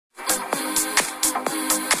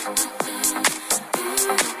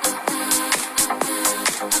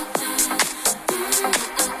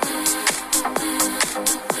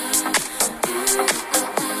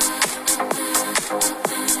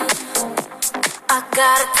I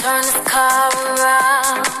gotta turn this car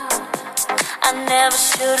around. I never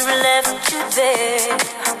should have left you there.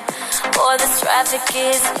 Boy, the traffic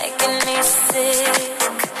is making me sick.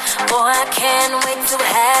 Boy, I can't wait to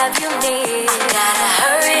have you near. Gotta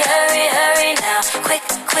hurry, hurry, hurry now. Quick,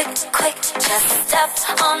 quick, quick. Just step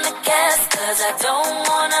on the gas, 'cause I don't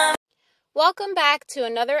wanna. Welcome back to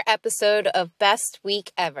another episode of Best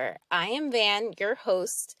Week Ever. I am Van, your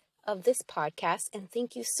host of this podcast, and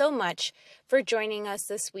thank you so much for joining us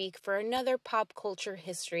this week for another pop culture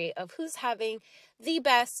history of who's having the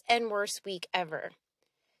best and worst week ever.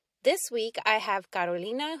 This week, I have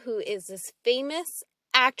Carolina, who is this famous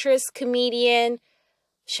actress, comedian,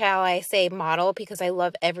 shall I say model, because I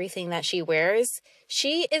love everything that she wears.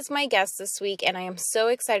 She is my guest this week, and I am so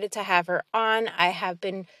excited to have her on. I have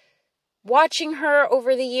been watching her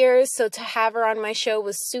over the years, so to have her on my show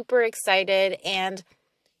was super excited. And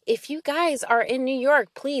if you guys are in New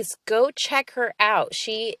York, please go check her out.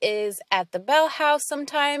 She is at the Bell House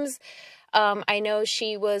sometimes. I know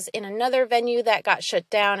she was in another venue that got shut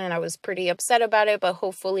down, and I was pretty upset about it, but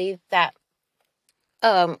hopefully that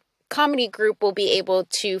comedy group will be able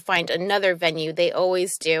to find another venue. They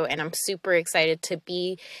always do, and I'm super excited to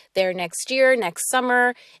be there next year, next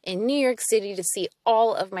summer in New York City to see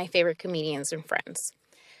all of my favorite comedians and friends.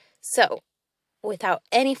 So, without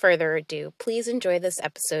any further ado, please enjoy this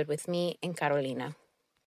episode with me and Carolina.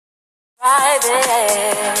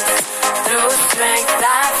 Private, through strength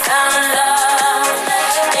I found love.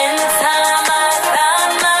 In time I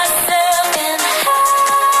found myself in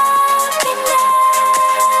happiness.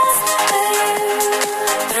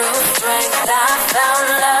 Through strength I found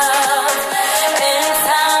love. In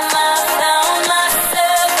time I found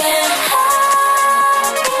myself in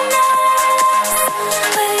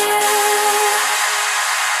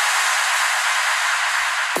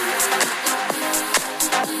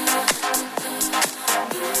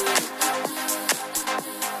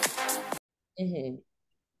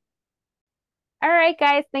All right,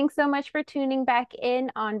 guys, thanks so much for tuning back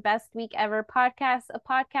in on Best Week Ever podcast, a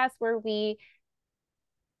podcast where we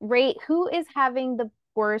rate who is having the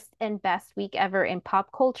worst and best week ever in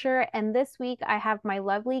pop culture. And this week, I have my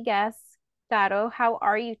lovely guest, Caro. How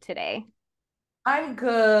are you today? I'm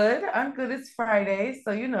good. I'm good. It's Friday,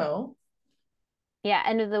 so you know. Yeah,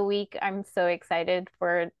 end of the week. I'm so excited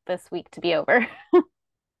for this week to be over.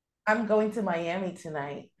 I'm going to Miami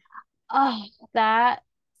tonight. Oh, that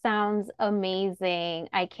sounds amazing.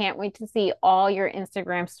 I can't wait to see all your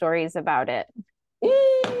Instagram stories about it.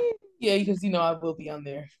 Yeah, because I will be on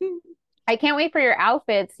there. I can't wait for your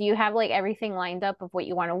outfits. You have like everything lined up of what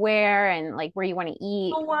you want to wear and like where you want to eat.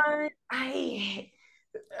 You know what? I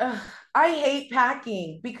hate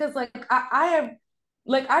packing because I have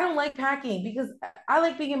I don't like packing because I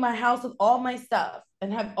like being in my house with all my stuff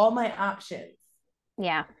and have all my options.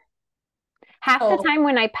 Yeah. Half the time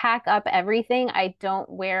when I pack up everything, I don't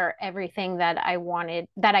wear everything that I wanted,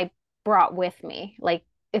 that I brought with me, like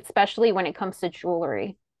especially when it comes to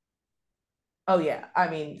jewelry. Oh yeah. I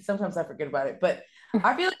mean, sometimes I forget about it, but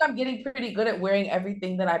I feel like I'm getting pretty good at wearing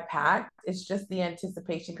everything that I packed. It's just the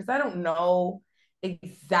anticipation because I don't know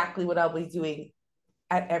exactly what I'll be doing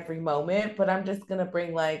at every moment, but I'm just gonna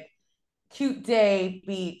bring like cute day,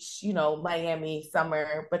 beach, Miami,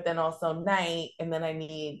 summer, but then also night. And then I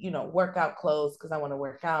need, workout clothes because I want to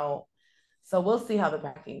work out. So we'll see how the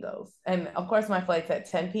packing goes. And of course, my flight's at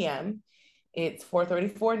 10 p.m. It's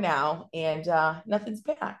 4:34 now, and nothing's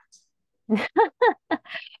packed.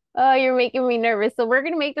 Oh, you're making me nervous. So we're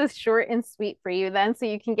gonna make this short and sweet for you then, so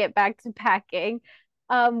you can get back to packing.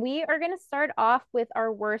 We are gonna start off with our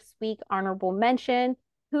worst week honorable mention.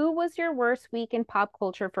 Who was your worst week in pop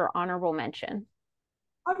culture for honorable mention?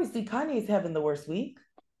 Obviously, Kanye's having the worst week.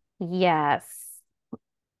 Yes.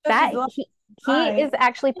 That's That he is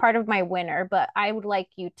actually part of my winner, but I would like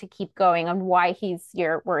you to keep going on why he's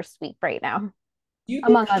your worst week right now, You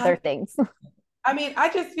among think other things. I mean, I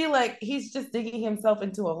just feel like he's just digging himself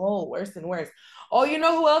into a hole worse and worse. Oh, you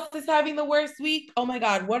know who else is having the worst week? Oh my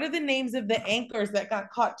God, what are the names of the anchors that got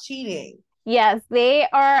caught cheating? Yes, they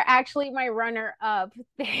are actually my runner up.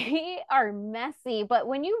 They are messy, but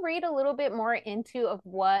when you read a little bit more into of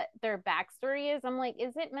what their backstory is, I'm like,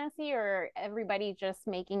 is it messy or everybody just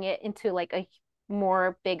making it into like a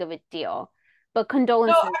more big of a deal? But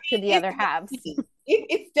condolences to the other halves.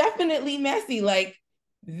 It's definitely messy. Like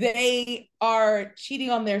they are cheating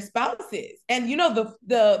on their spouses, and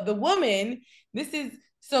the woman.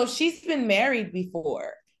 So she's been married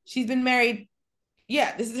before. She's been married.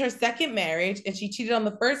 Yeah, this is her second marriage, and she cheated on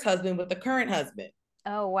the first husband with the current husband.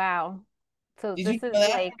 Oh, wow. So Did this you is know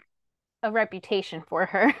that? like a reputation for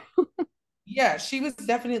her. Yeah, she was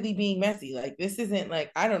definitely being messy. Like this isn't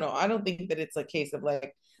like, I don't know. I don't think that it's a case of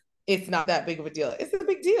like it's not that big of a deal. It's a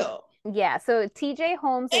big deal. Yeah, so TJ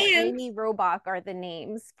Holmes and And Amy Robach are the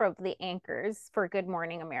names from the anchors for Good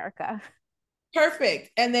Morning America.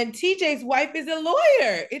 perfect. And then TJ's wife is a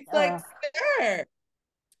lawyer. It's like, Ugh. sir.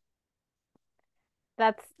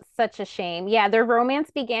 That's such a shame. Yeah, their romance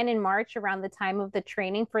began in March around the time of the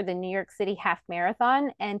training for the New York City Half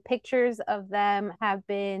Marathon, and pictures of them have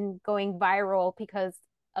been going viral because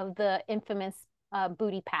of the infamous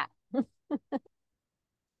booty pat.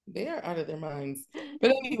 They are out of their minds.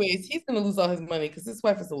 But anyways, he's gonna lose all his money because his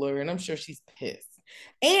wife is a lawyer, and I'm sure she's pissed.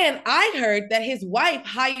 And I heard that his wife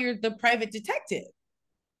hired the private detective.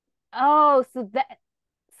 Oh,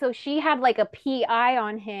 so she had like a PI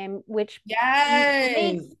on him, which makes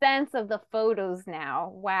Yes. sense of the photos now.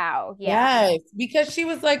 Wow. Yeah. Yes. Because she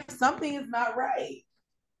was like, something is not right.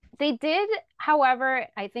 They did, however,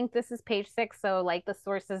 I think this is page 6, so like the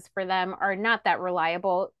sources for them are not that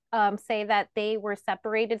reliable. Say that they were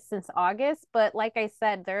separated since August, but like I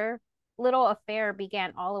said, their little affair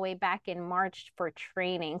began all the way back in March for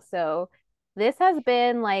training. So this has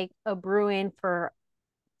been like a brewing for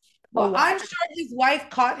a Well, I'm while. sure his wife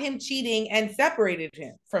caught him cheating and separated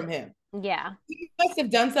him from him. Yeah. He must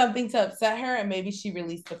have done something to upset her, and maybe she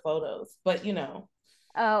released the photos. But you know,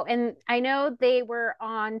 Oh, and I know they were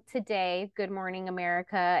on today, Good Morning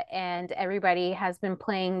America, and everybody has been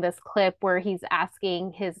playing this clip where he's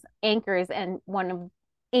asking his anchors, and one of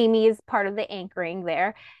Amy is part of the anchoring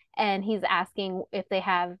there, and he's asking if they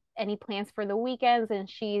have any plans for the weekends, and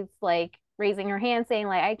she's like raising her hand saying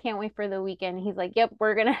like I can't wait for the weekend. He's like, "Yep,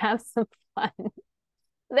 we're gonna have some fun."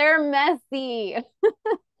 They're messy.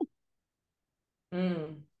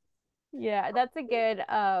 mm. Yeah, that's a good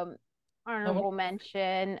I honorable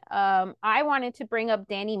mention. I wanted to bring up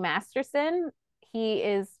Danny Masterson. He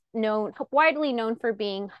is widely known for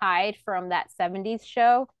being Hyde from that 70s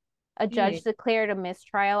show. A judge declared a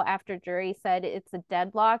mistrial after jury said it's a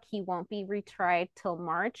deadlock. He won't be retried till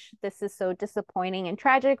March. This is so disappointing and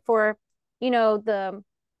tragic for, the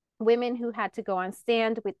women who had to go on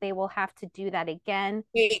stand. They will have to do that again.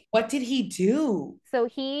 Wait, what did he do? So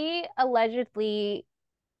he allegedly,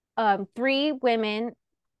 3 women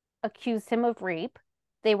accused him of rape.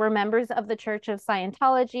 They were members of the Church of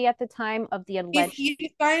Scientology at the time of the Is alleged. he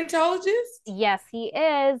a Scientologist? Yes, he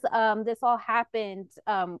is. This all happened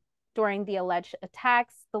during the alleged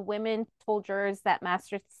attacks. The women told jurors that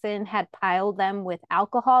Masterson had piled them with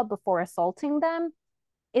alcohol before assaulting them.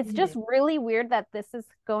 It's just really weird that this is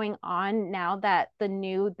going on now that the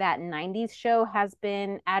new That 90s show has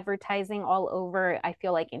been advertising all over. I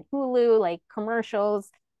feel like in Hulu, like commercials.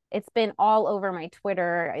 It's been all over my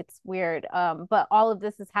Twitter. It's weird. But all of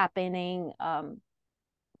this is happening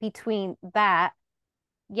between that.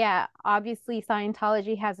 Yeah, obviously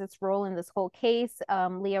Scientology has its role in this whole case.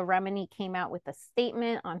 Leah Remini came out with a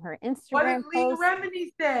statement on her What Instagram did Leah post, Remini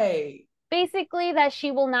say? basically that she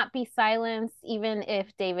will not be silenced even if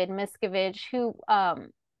David Miscavige, who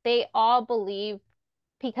they all believe,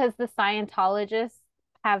 because the Scientologists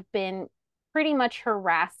have been pretty much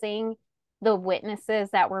harassing the witnesses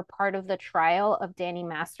that were part of the trial of Danny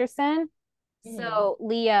Masterson. So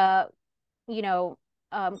Leah, you know,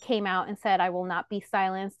 came out and said, I will not be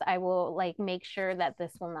silenced. I will like make sure that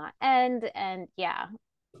this will not end. And yeah,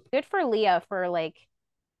 good for Leah for like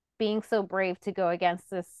being so brave to go against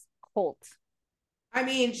this cult. I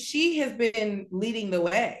mean, she has been leading the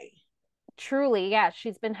way. Truly, yeah,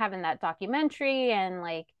 she's been having that documentary, and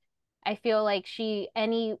like I feel like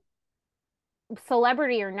any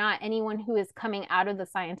celebrity or not, anyone who is coming out of the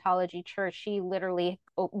Scientology church, she literally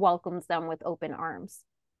welcomes them with open arms.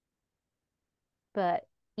 But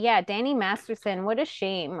yeah, Danny Masterson, what a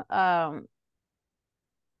shame. I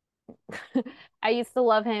used to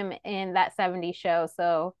love him in that 70s show.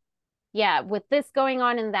 So yeah, with this going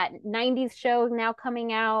on in that 90s show now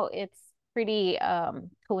coming out, it's pretty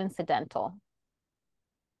coincidental.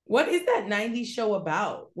 What is that 90s show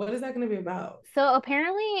about? What is that going to be about? So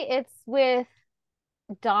apparently it's with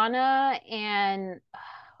Donna and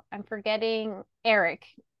I'm forgetting Eric,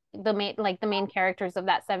 the main characters of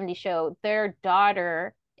that 70s show. Their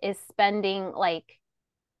daughter is spending like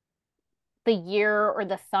the year or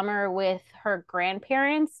the summer with her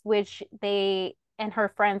grandparents, which they and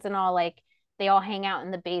her friends and all like they all hang out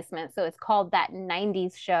in the basement. So it's called That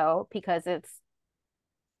 90s Show because it's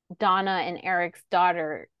Donna and Eric's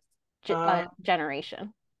daughter Uh,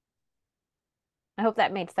 generation. I hope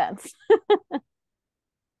that made sense.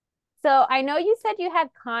 So I know you said you had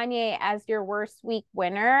Kanye as your worst week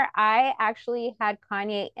winner. I actually had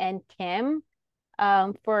Kanye and Kim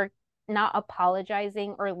for not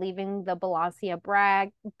apologizing or leaving the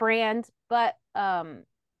Balenciaga brand, but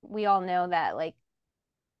we all know that like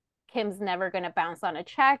Kim's never going to bounce on a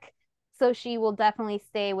check. So she will definitely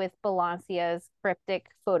stay with Balenciaga's cryptic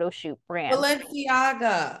photo shoot brand.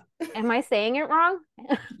 Balenciaga. Am I saying it wrong?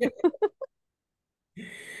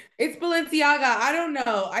 It's Balenciaga. I don't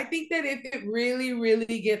know. I think that if it really,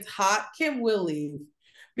 really gets hot, Kim will leave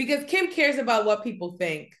because Kim cares about what people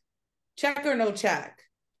think. Check or no check.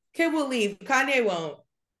 Kim will leave. Kanye won't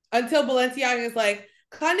until Balenciaga is like,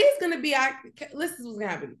 Kanye's gonna be this is what's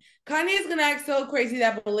gonna happen. Kanye's gonna act so crazy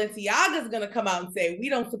that Balenciaga's gonna come out and say, we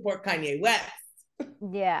don't support Kanye West.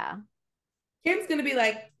 Yeah. Kim's gonna be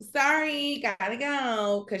like, sorry, gotta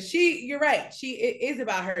go. Cause you're right, it is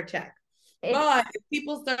about her check. But if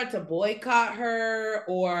people start to boycott her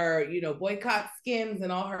or, boycott Skims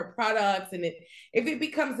and all her products, and if it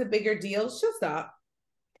becomes a bigger deal, she'll stop.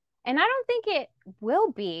 And I don't think it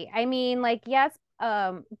will be. I mean, like, yes,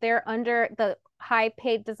 they're under the high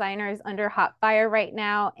paid designers under hot fire right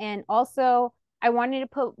now. And also I wanted to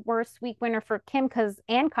put worst week winner for Kim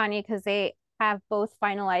and Kanye because they have both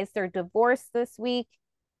finalized their divorce this week.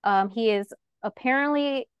 He is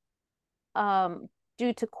apparently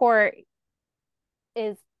due to court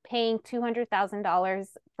is paying $200,000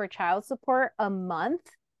 for child support a month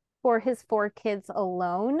for his 4 kids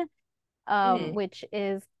alone, which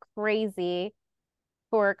is crazy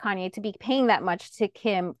for Kanye to be paying that much to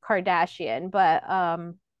Kim Kardashian. But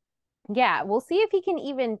yeah, we'll see if he can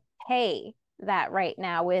even pay that right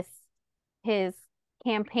now with his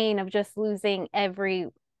campaign of just losing every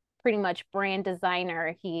pretty much brand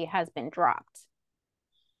designer he has been dropped.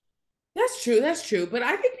 That's true. But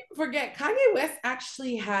I think people forget Kanye West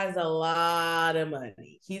actually has a lot of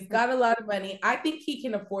money. He's got a lot of money. I think he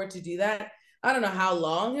can afford to do that. I don't know how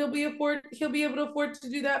long he'll be able to afford to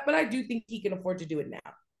do that, but I do think he can afford to do it now.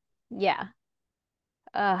 Yeah.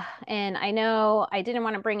 And I know I didn't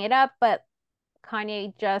want to bring it up, but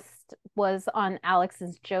Kanye just was on Alex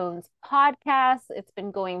Jones' podcast. It's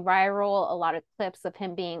been going viral, a lot of clips of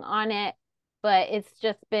him being on it, but it's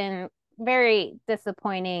just been very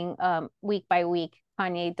disappointing. Week by week,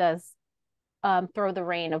 Kanye does throw the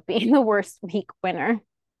reign of being the worst week winner.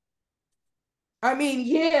 I mean,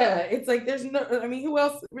 yeah, it's like who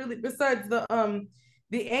else really besides the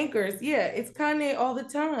anchors? Yeah, it's Kanye all the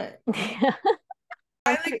time.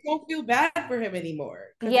 I don't feel bad for him anymore.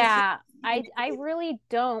 Yeah, I really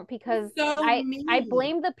don't because I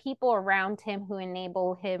blame the people around him who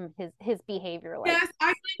enable his behavior. Like, yes, I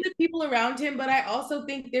blame the people around him, but I also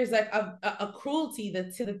think there's like a cruelty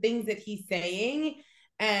to the things that he's saying.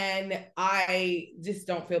 And I just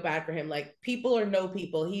don't feel bad for him. Like, people or no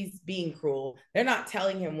people, he's being cruel. They're not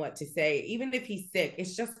telling him what to say. Even if he's sick,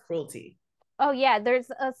 it's just cruelty. Oh yeah,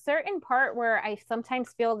 there's a certain part where I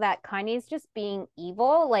sometimes feel that Kanye's just being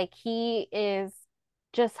evil. Like, he is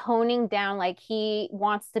just honing down, like he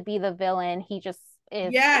wants to be the villain. He just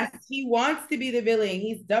is. Yes, he wants to be the villain.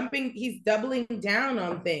 He's doubling down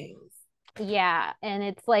on things. Yeah, and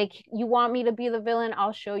it's like, you want me to be the villain?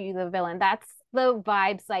 I'll show you the villain. That's the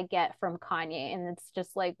vibes I get from Kanye, and it's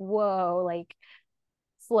just like, whoa, like,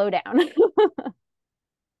 slow down.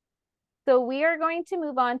 So we are going to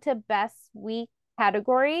move on to best week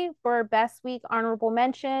category. For best week honorable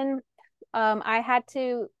mention, I had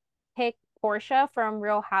to pick Portia from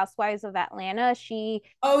Real Housewives of Atlanta. She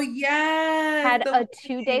had a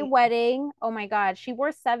 2-day wedding. Oh my God, she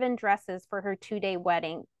wore 7 dresses for her 2-day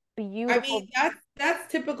wedding. Beautiful. I mean,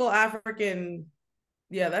 that's typical African.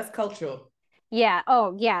 Yeah, that's cultural. Yeah.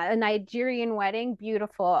 Oh, yeah. A Nigerian wedding.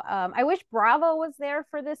 Beautiful. I wish Bravo was there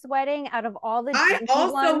for this wedding. Out of all the I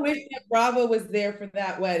also wish that Bravo was there for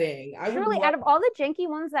that wedding. Truly, out of all the janky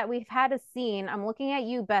ones that we've had a scene, I'm looking at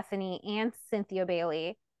you, Bethany, and Cynthia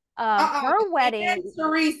Bailey. Her wedding. And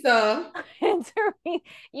Teresa.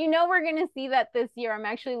 You know we're gonna see that this year. I'm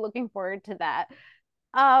actually looking forward to that.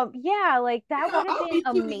 Yeah, like that would have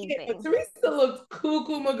been amazing. But Teresa looked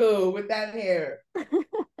cuckoo magoo with that hair.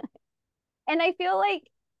 And I feel like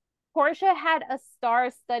Portia had a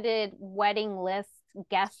star-studded wedding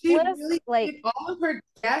guest list. Really like all of her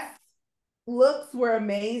guest looks were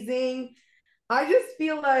amazing. I just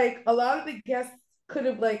feel like a lot of the guests could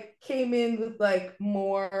have like came in with like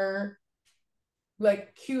more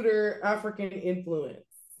like cuter African influence.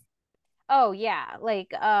 Oh yeah,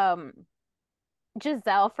 like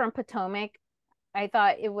Giselle from Potomac. I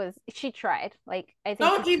thought she tried. Like, I think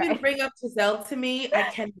don't even bring up Giselle to me. I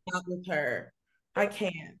cannot with her. I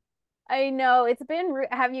can't. I know it's been.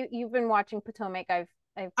 You've been watching Potomac? I've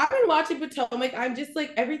been watching Potomac. I'm just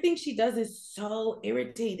like, everything she does is so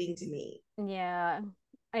irritating to me. Yeah,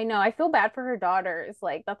 I know. I feel bad for her daughters.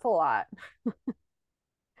 Like, that's a lot.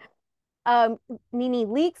 Nene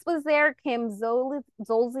Leakes was there.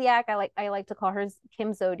 Zolciak. I like to call her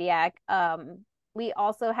Kim Zodiac. We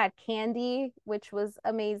also had Candy, which was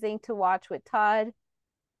amazing to watch with Todd.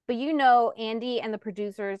 But Andy and the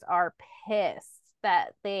producers are pissed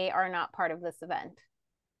that they are not part of this event.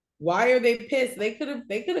 Why are they pissed? They could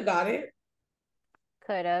have got it.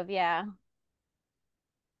 Could have, yeah.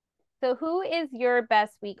 So who is your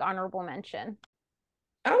best week honorable mention?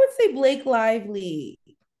 I would say Blake Lively.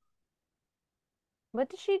 What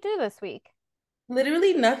did she do this week?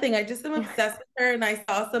 Literally nothing. I just am obsessed with her, and I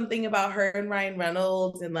saw something about her and Ryan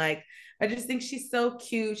Reynolds, and like I just think she's so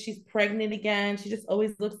cute. She's pregnant again. She just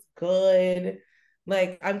always looks good.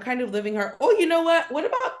 Like I'm kind of living her. Oh, you know what? What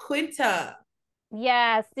about Quinta?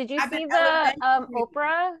 Yes. Did you Abbott see the Elementary.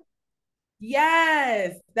 Oprah?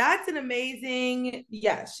 Yes, that's an amazing.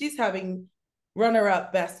 Yeah, she's having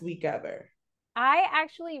runner-up best week ever. I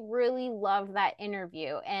actually really loved that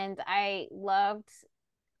interview, and I loved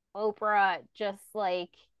Oprah just like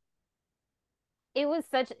it was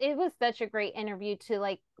such a great interview to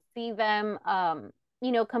like see them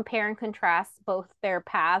compare and contrast both their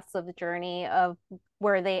paths of the journey of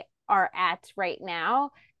where they are at right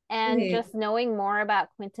now, and Mhm. just knowing more about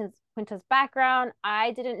Quinta's background.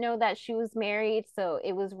 I didn't know that she was married, so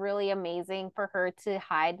it was really amazing for her to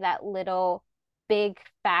hide that little big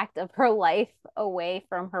fact of her life away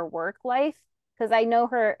from her work life, because I know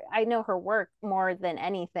her work more than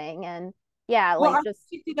anything. And yeah, Well, like I think just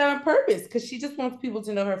she did that on purpose because she just wants people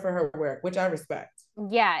to know her for her work, which I respect.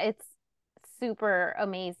 yeah, it's super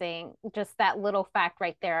amazing. Just that little fact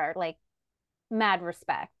right there, like mad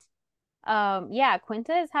respect. Yeah,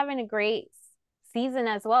 Quinta is having a great season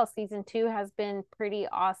as well. Season 2 has been pretty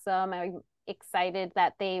awesome. I'm excited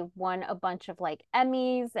that they won a bunch of like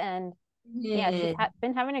Emmys, and yeah, she's Hmm.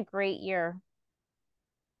 been having a great year.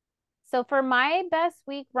 So for my best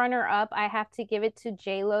week runner up, I have to give it to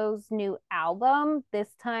J-Lo's new album.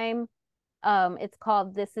 This time, it's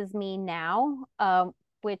called This Is Me Now,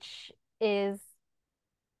 which is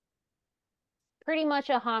pretty much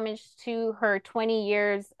a homage to her 20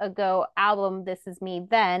 years ago album, This Is Me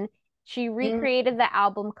Then. She recreated the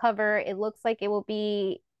album cover. It looks like Ben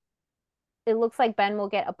will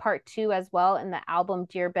get a part two as well in the album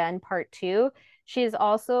Dear Ben Part Two. She is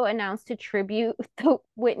also announced to tribute to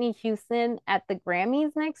Whitney Houston at the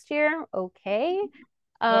Grammys next year. Okay.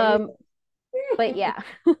 Um, Wonderful. but yeah,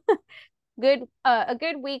 a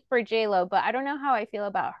good week for J-Lo, but I don't know how I feel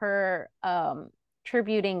about her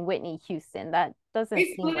tributing Whitney Houston. That doesn't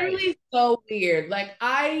It's seem right. literally so weird. Like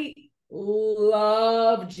I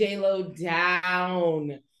love J Lo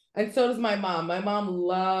down, and so does my mom. My mom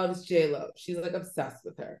loves J Lo. She's like obsessed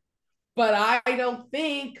with her. But I don't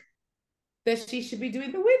think that she should be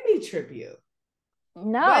doing the Whitney tribute. But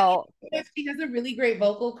No, if she has a really great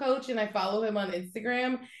vocal coach, and I follow him on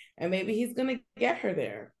Instagram, and maybe he's gonna get her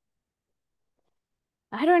there.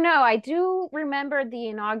 I don't know. I do remember the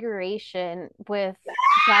inauguration with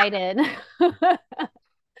Biden.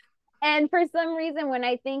 And for some reason, when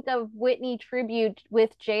I think of Whitney tribute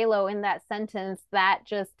with J-Lo in that sentence, that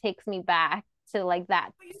just takes me back to like that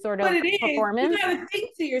You know sort what of it is? You performance. gotta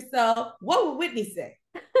think to yourself, what would Whitney say?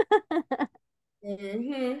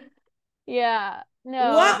 Mm-hmm. Yeah,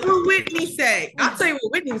 no. What would Whitney say? I'll tell you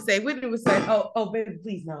what Whitney would say. Whitney would say, "Oh, baby,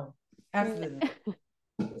 please no, absolutely."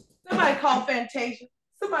 Somebody call Fantasia.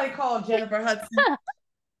 Somebody call Jennifer Hudson.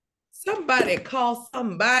 Somebody call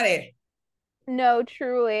somebody. No,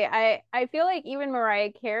 truly. I feel like even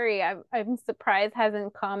Mariah Carey, I'm surprised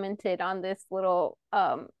hasn't commented on this little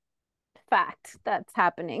fact that's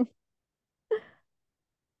happening.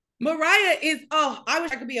 Mariah is. Oh, I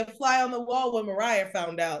wish I could be a fly on the wall when Mariah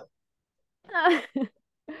found out.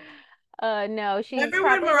 No, she's Remember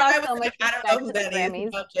when probably lost Mariah was so like, much "I don't know respect who to the that is," Grammys.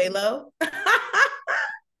 about J Lo.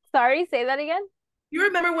 Sorry, say that again? You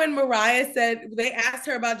remember when Mariah said they asked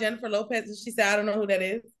her about Jennifer Lopez and she said, "I don't know who that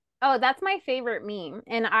is." Oh, that's my favorite meme.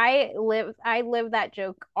 And I live that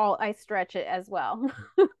joke all I stretch it as well.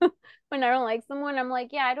 When I don't like someone, I'm like,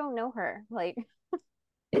 yeah, I don't know her. Like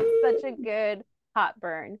it's such a good hot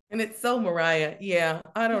burn. And it's so Mariah. Yeah,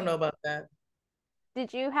 I don't know about that.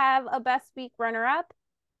 Did you have a best week runner up?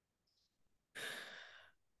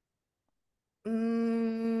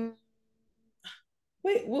 Mm,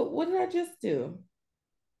 wait, what did I just do?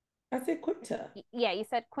 I said Quinta. Yeah, you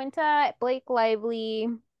said Quinta, Blake Lively.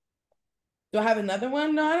 Do I have another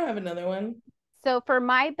one? No, I don't have another one. So for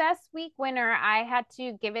my best week winner, I had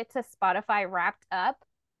to give it to Spotify Wrapped Up.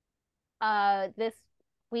 This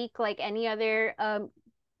week, like any other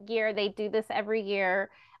year, they do this every year.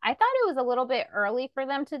 I thought it was a little bit early for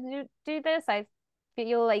them to do this. I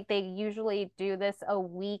feel like they usually do this a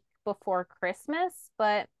week before Christmas,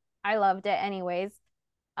 but I loved it anyways.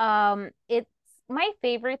 It's my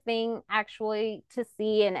favorite thing actually to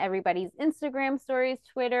see in everybody's Instagram stories,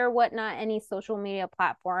 Twitter, whatnot, any social media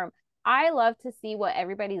platform. I love to see what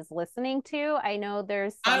everybody's listening to. I know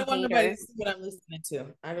there's I some don't want nobody to haters. see what I'm listening to.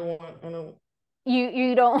 I don't.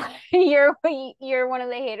 You don't you're one of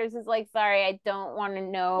the haters who's like, sorry, I don't want to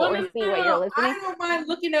know No, or no, see no, what you're no. listening. I don't mind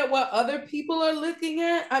looking at what other people are looking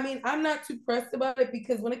at. I mean, I'm not too pressed about it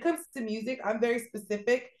because when it comes to music, I'm very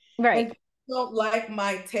specific Right. and people don't like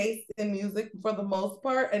my taste in music for the most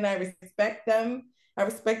part, and I respect them. I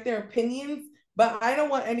respect their opinions, but I don't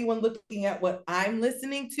want anyone looking at what I'm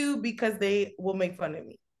listening to because they will make fun of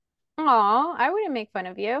me. Oh, I wouldn't make fun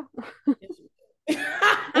of you.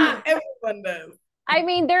 Everyone does. I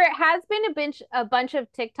mean, there has been a bunch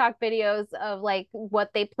of TikTok videos of like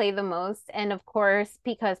what they play the most, and of course,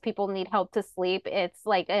 because people need help to sleep, it's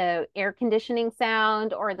like a air conditioning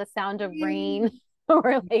sound or the sound of rain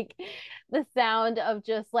or like the sound of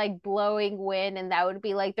just like blowing wind, and that would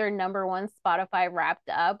be like their number one Spotify wrapped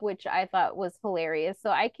up, which I thought was hilarious. So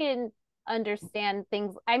I can understand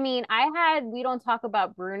things. I mean, We Don't Talk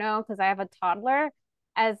About Bruno because I have a toddler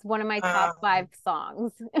as one of my top five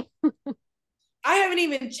songs. I haven't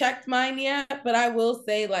even checked mine yet, but I will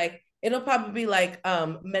say like it'll probably be like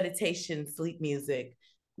meditation, sleep music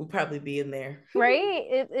will probably be in there.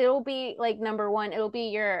 Right? It'll be like number one. It'll be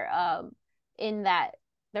your in that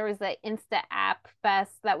there was the Insta app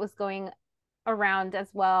fest that was going around as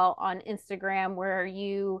well on Instagram where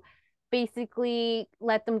you basically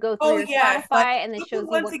let them go through Oh your yes, like Spotify and it if shows we you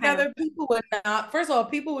went what kind of together, people would not. First of all,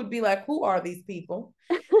 people would be like, "Who are these people?"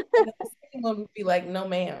 And then the second one would be like, "No,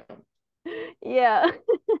 ma'am." yeah.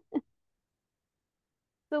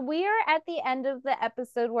 So we are at the end of the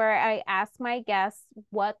episode where I ask my guests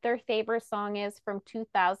what their favorite song is from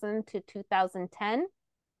 2000 to 2010.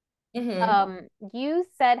 Mm-hmm. You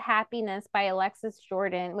said Happiness by Alexis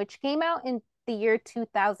Jordan, which came out in the year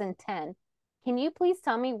 2010. Can you please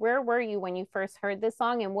tell me where were you when you first heard this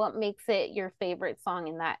song and what makes it your favorite song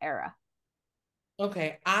in that era?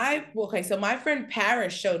 Okay. So my friend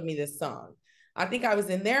Paris showed me this song. I think I was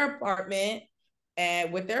in their apartment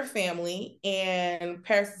and with their family, and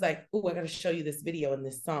Paris was like, "Oh, I got to show you this video and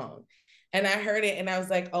this song." And I heard it, and I was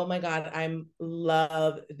like, "Oh my god, I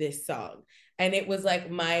love this song." And it was like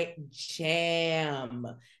my jam.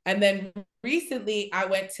 And then recently, I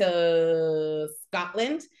went to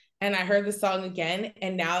Scotland. And I heard the song again,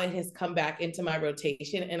 and now it has come back into my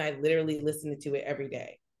rotation, and I literally listen to it every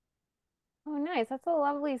day. Oh, nice. That's a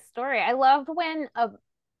lovely story. I loved when a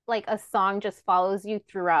song just follows you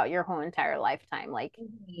throughout your whole entire lifetime. Like,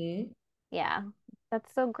 Mhm. yeah,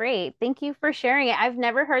 that's so great. Thank you for sharing it. I've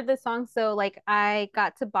never heard this song, so like I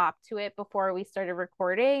got to bop to it before we started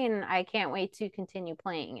recording, and I can't wait to continue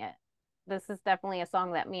playing it. This is definitely a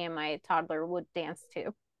song that me and my toddler would dance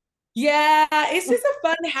to. Yeah, it's just a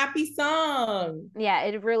fun, happy song. Yeah,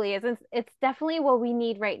 it really is. It's definitely what we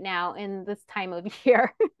need right now in this time of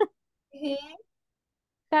year. Mhm.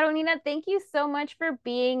 Carolina, thank you so much for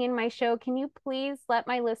being in my show. Can you please let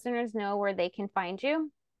my listeners know where they can find you?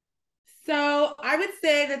 So I would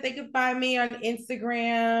say that they can find me on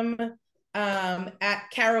Instagram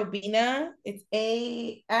at Carobina. It's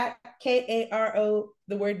a at Karo,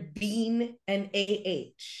 the word bean and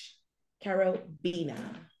AH.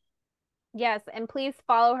 Carobina. Yes, and please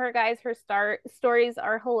follow her, guys. Her stories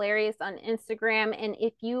are hilarious on Instagram. And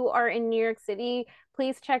if you are in New York City,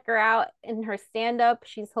 please check her out in her stand-up.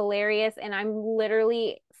 She's hilarious. And I'm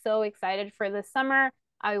literally so excited for the summer.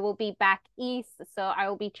 I will be back east, so I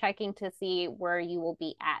will be checking to see where you will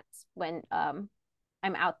be at when I'm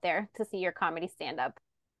out there to see your comedy stand-up.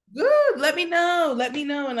 Good. Let me know,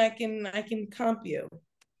 and I can comp you.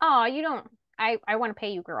 Oh, you don't I want to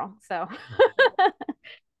pay you, girl. So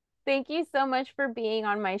thank you so much for being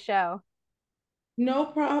on my show. No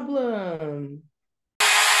problem.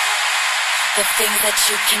 The things that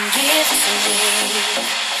you can give to me,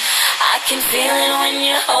 I can feel it when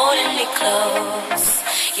you're holding me close.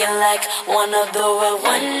 You're like one of the world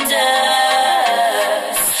wonders.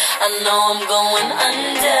 I know I'm going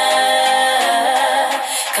under.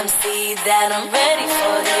 Come see that I'm ready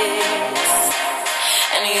for this.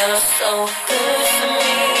 And you're so good for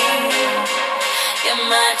me. You're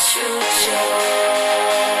my true joy.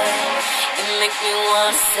 You make me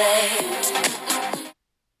want to say.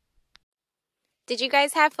 Did you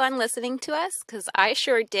guys have fun listening to us? Because I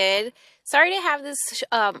sure did. Sorry to have this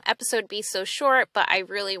episode be so short, but I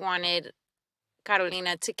really wanted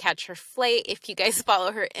Carolina to catch her flight. If you guys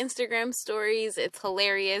follow her Instagram stories, it's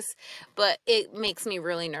hilarious, but it makes me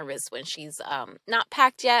really nervous when she's not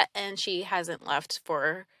packed yet and she hasn't left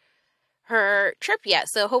for her trip yet.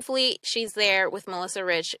 So hopefully she's there with Melissa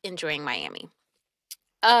Rich enjoying Miami.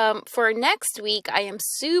 For next week, I am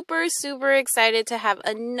super, super excited to have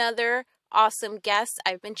another awesome guest.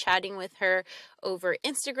 I've been chatting with her over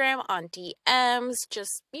Instagram on DMs,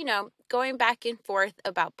 just, going back and forth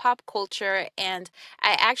about pop culture. And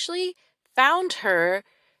I actually found her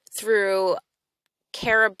through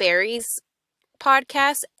Cara Berry's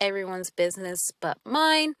podcast, Everyone's Business But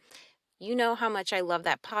Mine. You know how much I love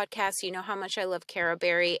that podcast. You know how much I love Cara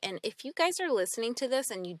Berry. And if you guys are listening to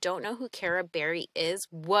this and you don't know who Cara Berry is,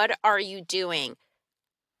 what are you doing?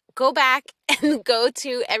 Go back and go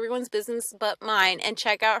to Everyone's Business But Mine and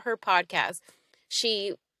check out her podcast.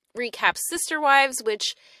 She recaps Sister Wives,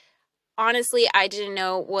 which honestly I didn't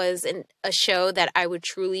know was a show that I would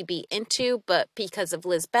truly be into. But because of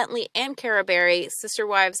Liz Bentley and Cara Berry, Sister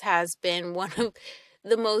Wives has been one of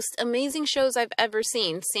the most amazing shows I've ever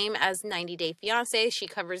seen. Same as 90 Day Fiancé. She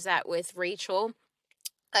covers that with Rachel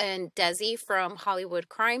and Desi from Hollywood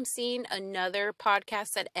Crime Scene, another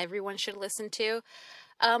podcast that everyone should listen to.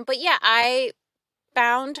 But yeah, I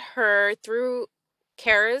found her through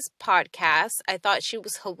Cara's podcast. I thought she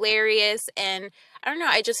was hilarious, and I don't know,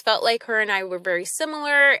 I just felt like her and I were very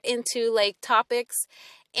similar into like topics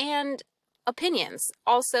and opinions.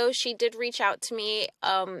 Also, she did reach out to me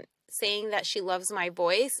saying that she loves my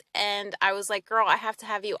voice, and I was like, girl, I have to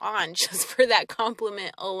have you on just for that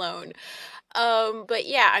compliment alone. But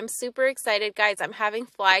yeah, I'm super excited, guys. I'm having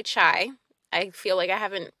Fly Chai. I feel like I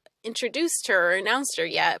haven't introduced her or announced her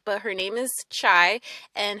yet, but her name is Chai,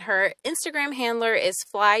 and her Instagram handler is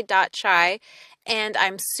fly.chai, and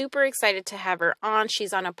I'm super excited to have her on.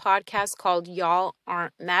 She's on a podcast called Y'all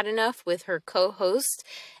Aren't Mad Enough with her co-host,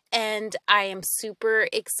 and I am super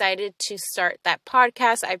excited to start that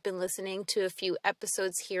podcast. I've been listening to a few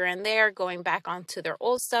episodes here and there, going back onto their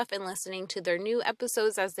old stuff and listening to their new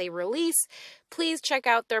episodes as they release. Please check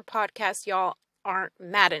out their podcast, Y'all Aren't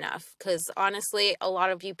Mad Enough, because honestly, a lot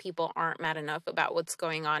of you people aren't mad enough about what's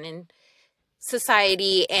going on in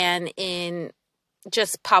society and in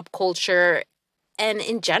just pop culture and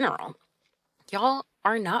in general. Y'all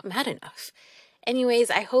are not mad enough. Anyways,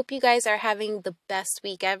 I hope you guys are having the best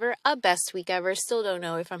week ever. A best week ever. Still don't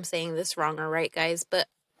know if I'm saying this wrong or right, guys, but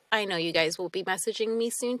I know you guys will be messaging me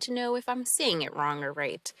soon to know if I'm saying it wrong or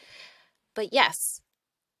right. But yes,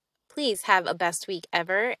 please have a best week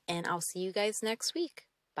ever, and I'll see you guys next week.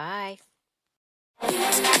 Bye. Through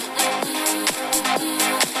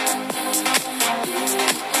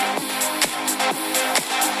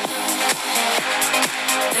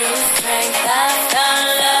strength I found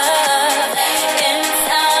love.